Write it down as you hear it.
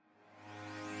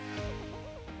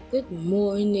Good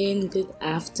morning, good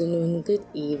afternoon, good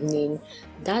evening.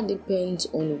 That depends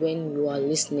on when you are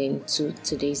listening to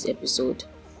today's episode.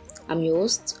 I'm your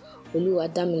host,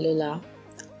 Oluwadamilola.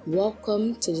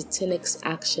 Welcome to the 10x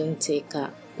Action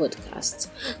Taker podcast,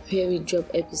 where we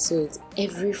drop episodes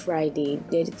every Friday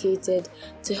dedicated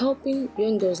to helping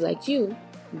young girls like you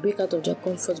break out of their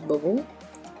comfort bubble,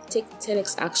 take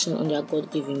 10x action on their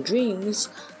God-given dreams,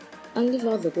 and live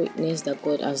out the greatness that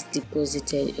God has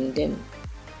deposited in them.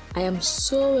 I am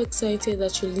so excited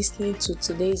that you're listening to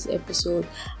today's episode,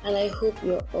 and I hope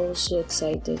you're also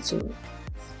excited too.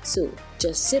 So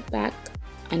just sit back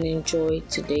and enjoy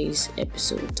today's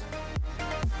episode.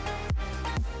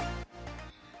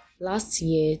 Last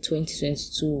year,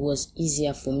 2022, was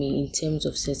easier for me in terms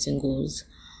of setting goals.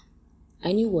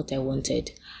 I knew what I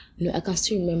wanted. I can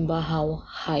still remember how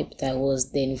hyped I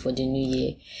was then for the new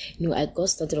year. I got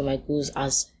started on my goals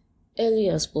as early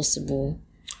as possible.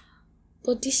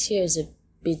 But this year is a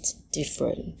bit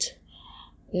different.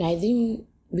 I didn't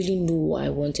really know what I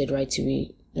wanted right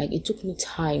away. It took me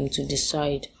time to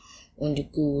decide on the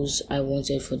goals I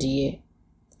wanted for the year.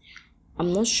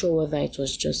 I'm not sure whether it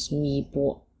was just me,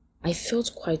 but I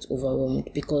felt quite overwhelmed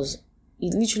because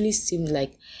it literally seemed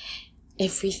like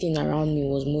everything around me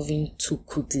was moving too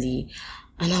quickly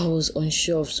and I was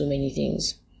unsure of so many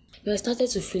things. I started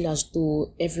to feel as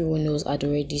though everyone else had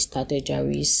already started their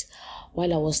race,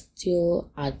 while I was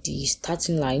still at the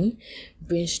starting line,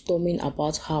 brainstorming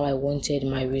about how I wanted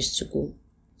my race to go.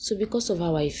 So because of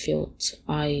how I felt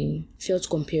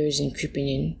comparison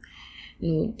creeping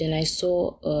in. Then I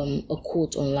saw a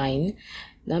quote online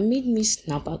that made me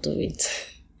snap out of it.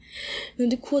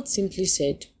 The quote simply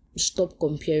said, "Stop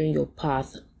comparing your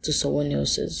path to someone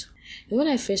else's." And when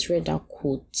I first read that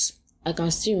quote, I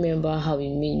can still remember how it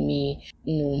made me,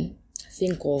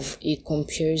 think of a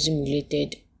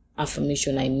comparison-related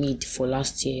affirmation I made for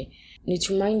last year. It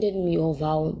reminded me of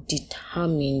how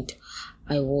determined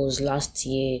I was last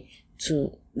year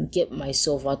to get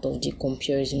myself out of the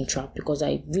comparison trap, because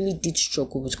I really did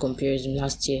struggle with comparison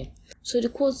last year. So the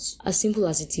quote, as simple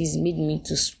as it is, made me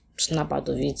to snap out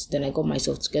of it. Then I got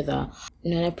myself together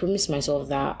and I promised myself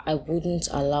that I wouldn't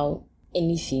allow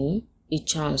anything a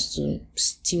chance to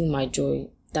steal my joy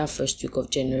that first week of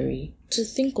January. To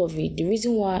think of it, the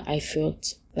reason why I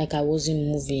felt like I wasn't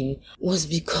moving was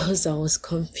because I was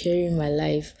comparing my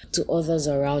life to others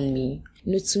around me.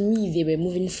 To me, they were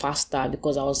moving faster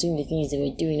because I was seeing the things they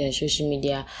were doing on social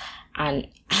media and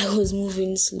I was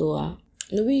moving slower.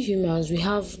 We humans, we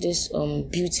have this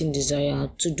built-in desire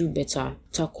to do better,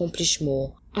 to accomplish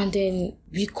more, and then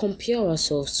we compare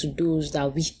ourselves to those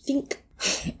that we think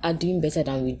are doing better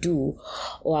than we do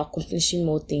or accomplishing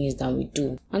more things than we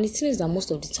do. And the thing is that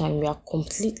most of the time we are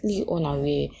completely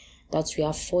unaware that we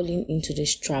are falling into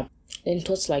this trap. Then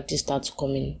thoughts like this start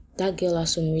coming. That girl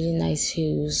has some really nice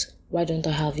heels. Why don't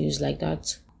I have heels like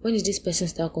that? When did this person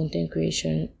start content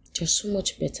creation? They're so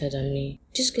much better than me.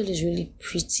 This girl is really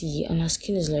pretty and her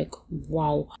skin is like,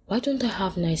 wow. Why don't I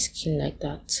have nice skin like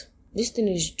that? This thing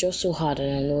is just so hard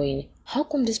and annoying. How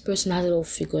come this person has it all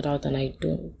figured out and I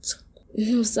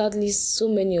don't? Sadly, so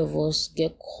many of us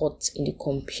get caught in the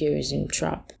comparison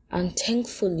trap. And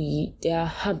thankfully, there are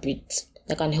habits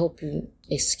that can help you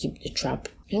escape the trap.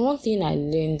 And one thing I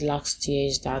learned last year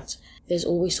is that there's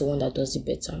always someone that does it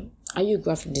better. Are you a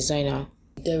graphic designer?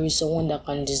 There is someone that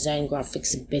can design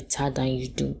graphics better than you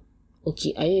do.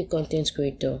 Okay, are you a content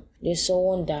creator? There's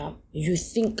someone that you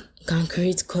think can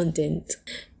create content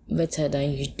better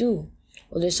than you do.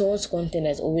 Or there's someone's content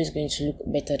that's always going to look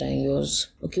better than yours.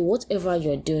 Okay, whatever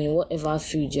you're doing, whatever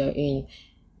field you're in,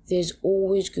 there's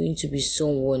always going to be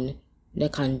someone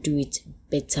that can do it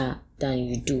better than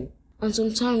you do. And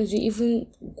sometimes we even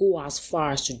go as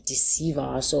far as to deceive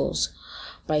ourselves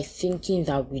by thinking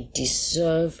that we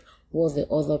deserve what the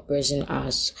other person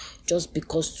has just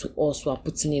because to us we are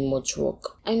putting in much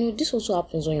work. I know this also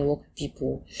happens when you work with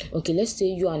people. Okay, let's say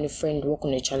you and a friend work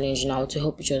on a challenge now to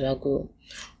help each other grow.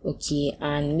 Okay,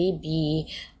 and maybe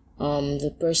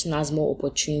the person has more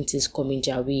opportunities coming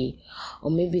their way,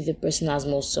 or maybe the person has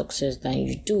more success than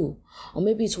you do, or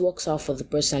maybe it works out for the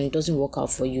person and it doesn't work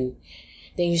out for you.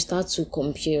 Then you start to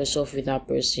compare yourself with that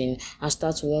person and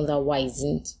start to wonder why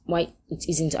it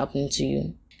isn't happening to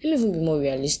you. Let me even be more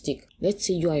realistic. Let's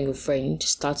say you and your friend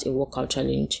start a workout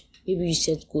challenge. Maybe you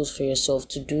set goals for yourself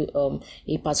to do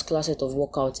a particular set of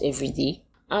workouts every day.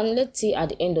 And let's say at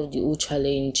the end of the whole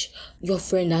challenge, your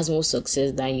friend has more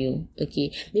success than you.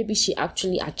 Okay, maybe she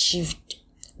actually achieved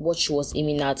what she was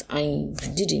aiming at and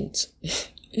you didn't.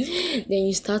 Then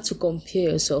you start to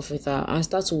compare yourself with her and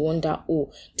start to wonder,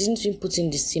 didn't we put in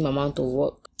the same amount of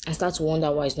work? And start to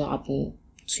wonder why it's not happening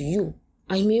to you.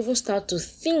 And you may even start to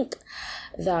think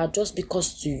that just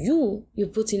because to you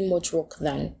put in much work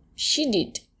than she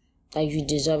did, that you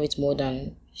deserve it more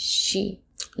than she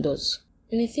does.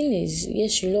 And the thing is,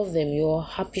 yes, you love them, you're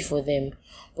happy for them,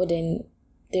 but then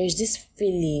there's this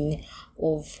feeling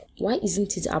of, why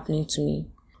isn't it happening to me?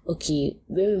 Okay,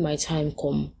 when will my time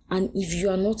come? And if you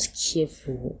are not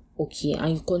careful, okay,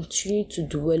 and you continue to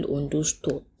dwell on those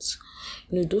thoughts,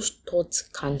 those thoughts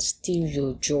can steal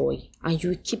your joy, and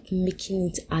you keep making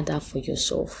it harder for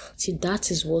yourself. See,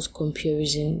 that is what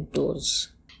comparison does.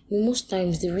 Most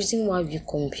times, the reason why we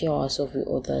compare ourselves with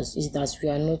others is that we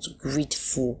are not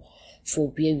grateful for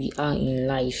where we are in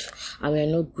life, and we are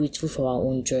not grateful for our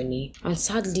own journey. And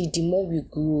sadly, the more we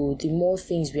grow, the more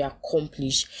things we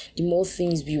accomplish, the more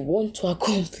things we want to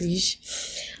accomplish,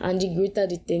 and the greater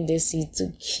the tendency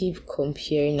to keep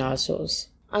comparing ourselves.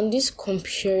 And this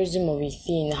comparison of a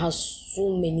thing has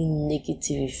so many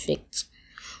negative effects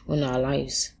on our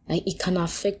lives. Like, it can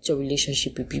affect your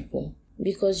relationship with people,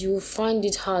 because you will find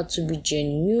it hard to be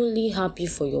genuinely happy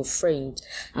for your friend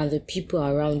and the people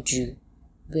around you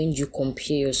when you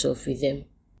compare yourself with them.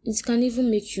 It can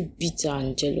even make you bitter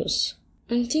and jealous.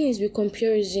 And the thing is, with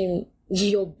comparison,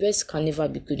 your best can never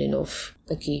be good enough,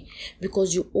 okay?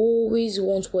 Because you always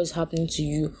want what's happening to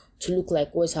you to look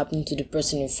like what's happening to the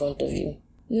person in front of you.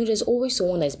 There's always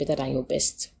someone that's better than your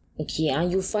best, okay? And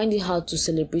you find it hard to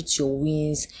celebrate your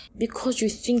wins because you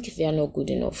think they are not good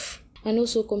enough. And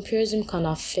also, comparison can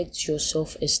affect your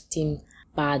self-esteem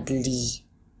badly.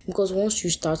 Because once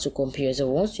you start to compare yourself,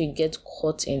 once you get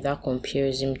caught in that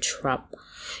comparison trap,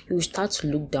 you start to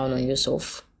look down on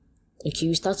yourself. Okay,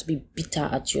 you start to be bitter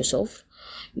at yourself.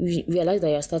 You realize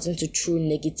that you're starting to throw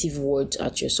negative words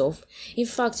at yourself. In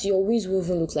fact, your wins won't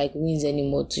even look like wins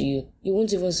anymore to you. You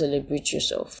won't even celebrate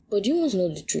yourself. But do you want to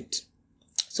know the truth?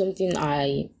 Something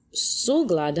I'm so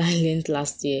glad I learned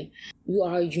last year. You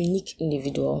are a unique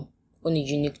individual on a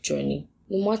unique journey.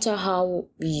 No matter how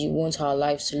we want our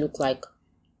lives to look like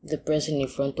the person in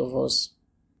front of us,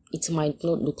 it might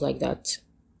not look like that.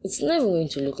 It's never going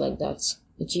to look like that.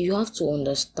 Okay, you have to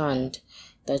understand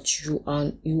that you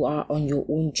are on your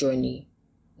own journey.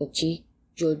 Okay,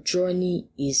 your journey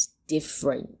is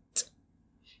different.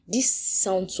 This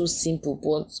sounds so simple,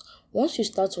 but once you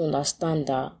start to understand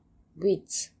that,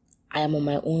 wait, I am on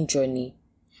my own journey,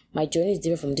 my journey is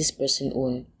different from this person's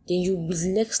own, then you'll be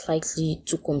less likely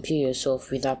to compare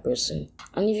yourself with that person.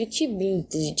 And if you keep being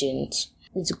diligent,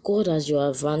 with God as your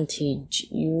advantage,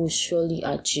 you will surely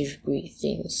achieve great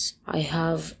things. I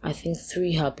have,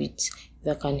 3 habits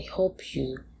that can help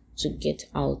you to get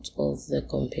out of the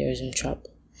comparison trap.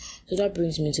 So that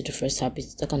brings me to the first habit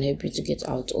that can help you to get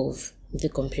out of the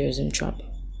comparison trap.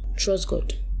 Trust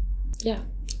God. Yeah,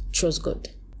 trust God.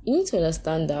 You need to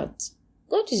understand that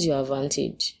God is your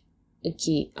advantage.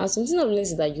 Okay, and something I've learned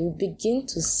is that you begin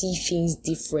to see things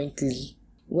differently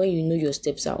when you know your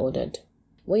steps are ordered.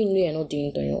 When you know you're not doing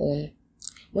it on your own,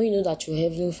 when you know that your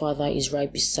Heavenly Father is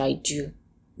right beside you,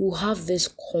 you have this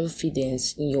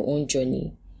confidence in your own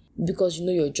journey because you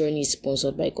know your journey is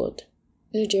sponsored by God.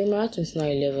 Jeremiah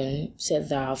 29:11 said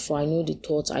that, "For I know the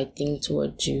thoughts I think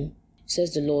towards you,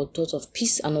 says the Lord, thoughts of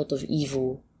peace and not of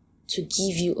evil, to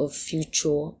give you a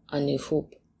future and a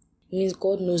hope." It means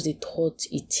God knows the thoughts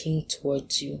He thinks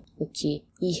towards you. Okay,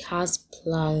 He has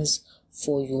plans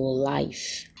for your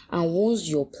life. And once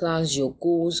your plans, your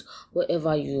goals,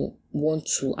 whatever you want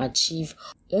to achieve,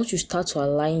 once you start to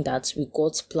align that with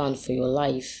God's plan for your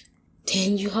life,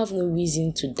 then you have no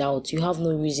reason to doubt. You have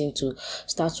no reason to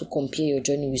start to compare your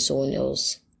journey with someone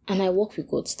else. And I work with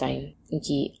God's time.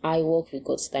 Okay, I work with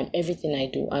God's time. Everything I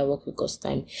do, I work with God's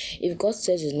time. If God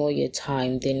says it's not yet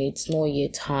time, then it's not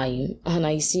yet time. And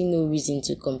I see no reason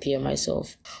to compare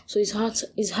myself. So it's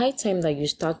high time that you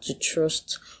start to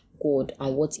trust God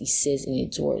and what He says in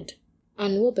His word.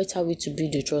 And what better way to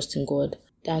build your trust in God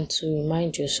than to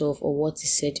remind yourself of what He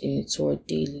said in His word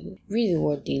daily. Read the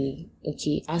word daily,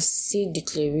 okay, and say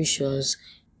declarations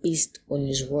based on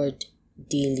His word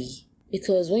daily.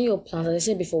 Because when your plans, as I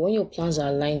said before, when your plans are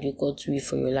aligned with God's will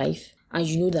for your life, and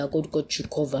you know that God got you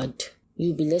covered,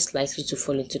 you'll be less likely to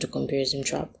fall into the comparison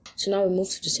trap. So now we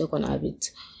move to the second habit.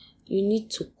 You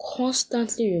need to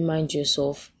constantly remind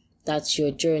yourself that your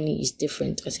journey is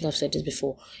different. I think I've said this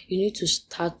before. You need to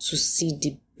start to see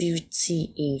the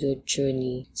beauty in your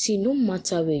journey. See, no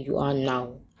matter where you are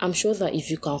now, I'm sure that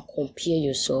if you can compare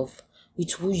yourself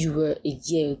with who you were a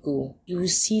year ago, you will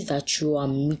see that you are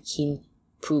making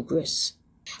progress.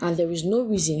 And there is no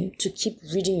reason to keep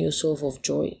ridding yourself of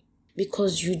joy,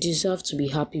 because you deserve to be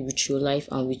happy with your life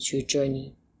and with your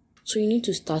journey. So you need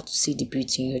to start to see the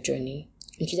beauty in your journey.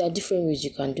 Okay, there are different ways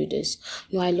you can do this.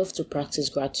 No, I love to practice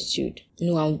gratitude.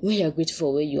 No, and when you're grateful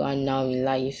for where you are now in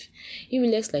life, it will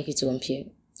less likely to compare.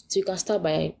 So you can start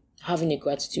by having a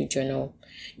gratitude journal.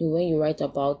 When you write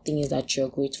about things that you're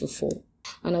grateful for.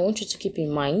 And I want you to keep in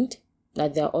mind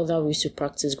that there are other ways to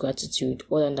practice gratitude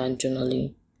other than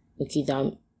journaling. Okay, there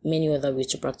are many other ways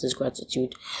to practice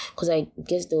gratitude. Because I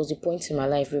guess there was a point in my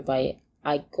life whereby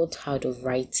I got tired of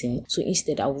writing. So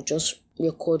instead, I would just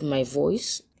record my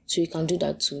voice. So you can do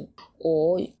that too.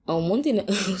 Or one thing,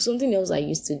 something else I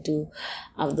used to do,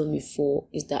 I've done before,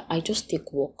 is that I just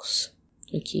take walks.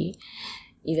 Okay,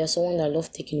 if you're someone that loves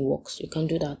taking walks, you can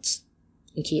do that.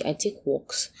 Okay, I take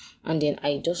walks and then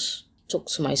I just talk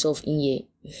to myself in here,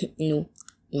 in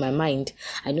my mind.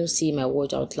 I don't say my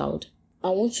words out loud. I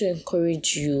want to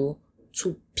encourage you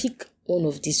to pick one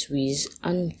of these ways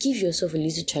and give yourself a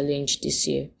little challenge this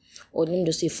year. Or let me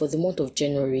just say, for the month of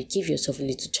January, give yourself a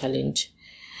little challenge.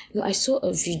 I saw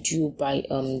a video by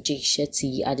Jay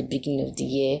Shetty at the beginning of the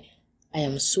year. I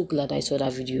am so glad I saw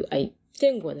that video. I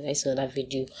thank God that I saw that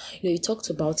video. He talked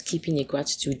about keeping a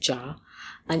gratitude jar,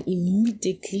 and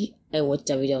immediately I watched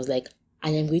that video. I was like, I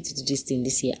am going to do this thing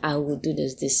this year. I will do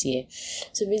this year.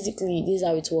 So basically, this is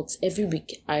how it works. Every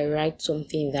week, I write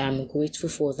something that I'm grateful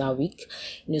for that week.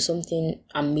 Something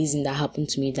amazing that happened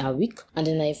to me that week. And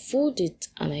then I fold it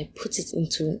and I put it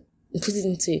into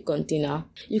a container.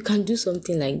 You can do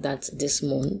something like that this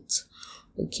month.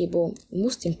 Okay, but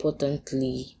most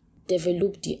importantly,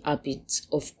 develop the habit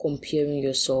of comparing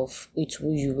yourself with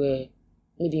who you were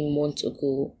maybe months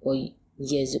ago or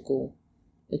years ago.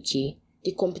 Okay,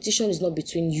 the competition is not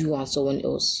between you and someone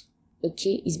else.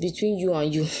 Okay, it's between you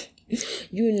and you.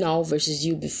 You now versus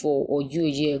you before, or you a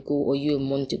year ago, or you a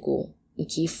month ago.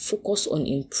 Okay, focus on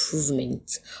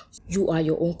improvement. You are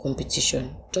your own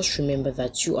competition. Just remember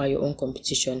that you are your own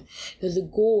competition. The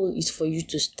goal is for you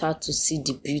to start to see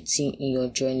the beauty in your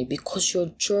journey, because your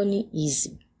journey is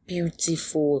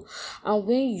beautiful. And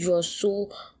when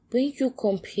you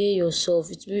compare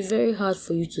yourself, it will be very hard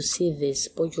for you to say this,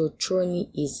 but your journey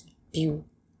is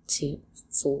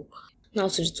beautiful. Now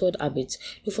to the third habit.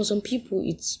 For some people,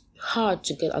 it's hard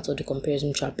to get out of the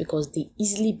comparison trap because they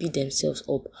easily beat themselves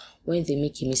up when they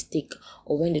make a mistake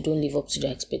or when they don't live up to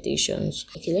their expectations.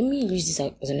 Okay, let me use this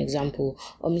as an example.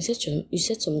 You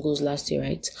set some goals last year,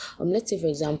 right? Let's say for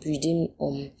example you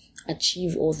didn't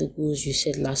achieve all the goals you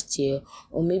set last year,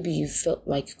 or maybe you felt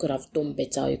like you could have done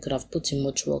better, you could have put in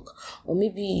much work, or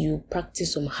maybe you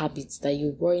practiced some habits that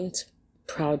you weren't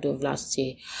proud of last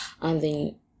year, and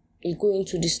then you go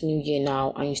into this new year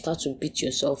now and you start to beat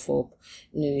yourself up.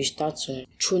 You start to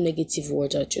throw negative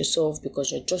words at yourself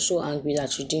because you're just so angry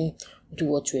that you didn't do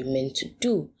what you were meant to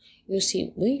do.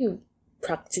 See, when you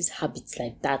practice habits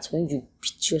like that, when you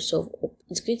beat yourself up,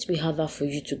 it's going to be harder for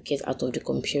you to get out of the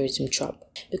comparison trap.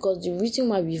 Because the reason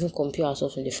why we even compare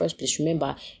ourselves in the first place,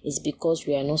 remember, is because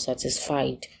we are not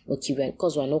satisfied. Okay,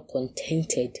 because we are not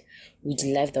contented with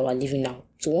the life that we're living now.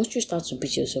 So once you start to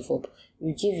beat yourself up,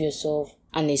 you give yourself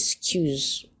an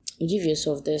excuse. You give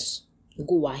yourself this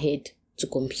go ahead to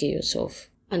compare yourself.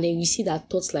 And then you see that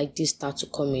thoughts like this start to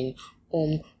come in.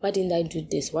 Why didn't I do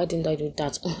this? Why didn't I do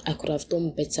that? I could have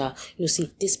done better.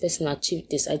 See, this person achieved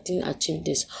this. I didn't achieve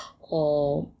this.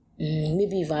 Or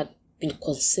maybe if I'd been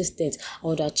consistent, I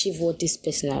would achieve what this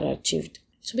person had achieved.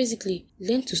 So basically,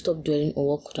 learn to stop dwelling on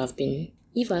what could have been.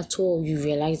 If at all you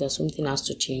realize that something has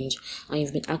to change and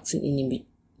you've been acting in a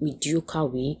mediocre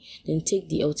way, then take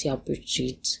the healthy approach to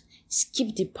it.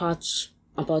 Skip the part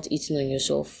about eating on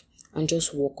yourself and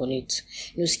just work on it.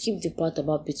 Skip the part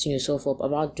about beating yourself up,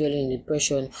 about dwelling in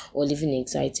depression or living in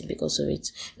anxiety because of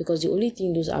it. Because the only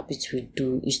thing those habits will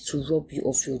do is to rob you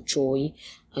of your joy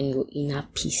and your inner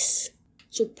peace.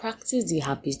 So practice the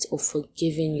habit of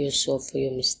forgiving yourself for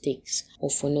your mistakes or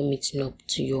for not meeting up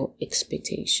to your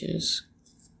expectations.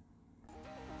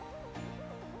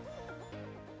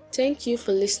 Thank you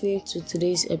for listening to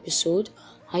today's episode.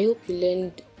 I hope you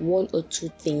learned one or two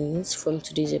things from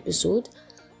today's episode.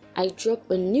 I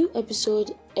drop a new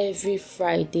episode every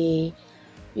Friday.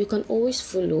 You can always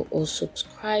follow or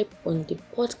subscribe on the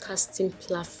podcasting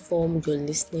platform you're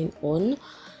listening on.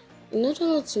 In order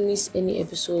not to miss any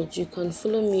episodes, you can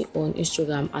follow me on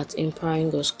Instagram at Empowering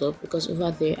Girls Club, because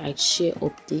over there I share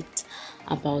updates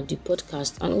about the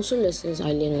podcast and also lessons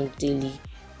I learn on daily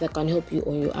that can help you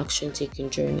on your action-taking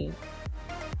journey.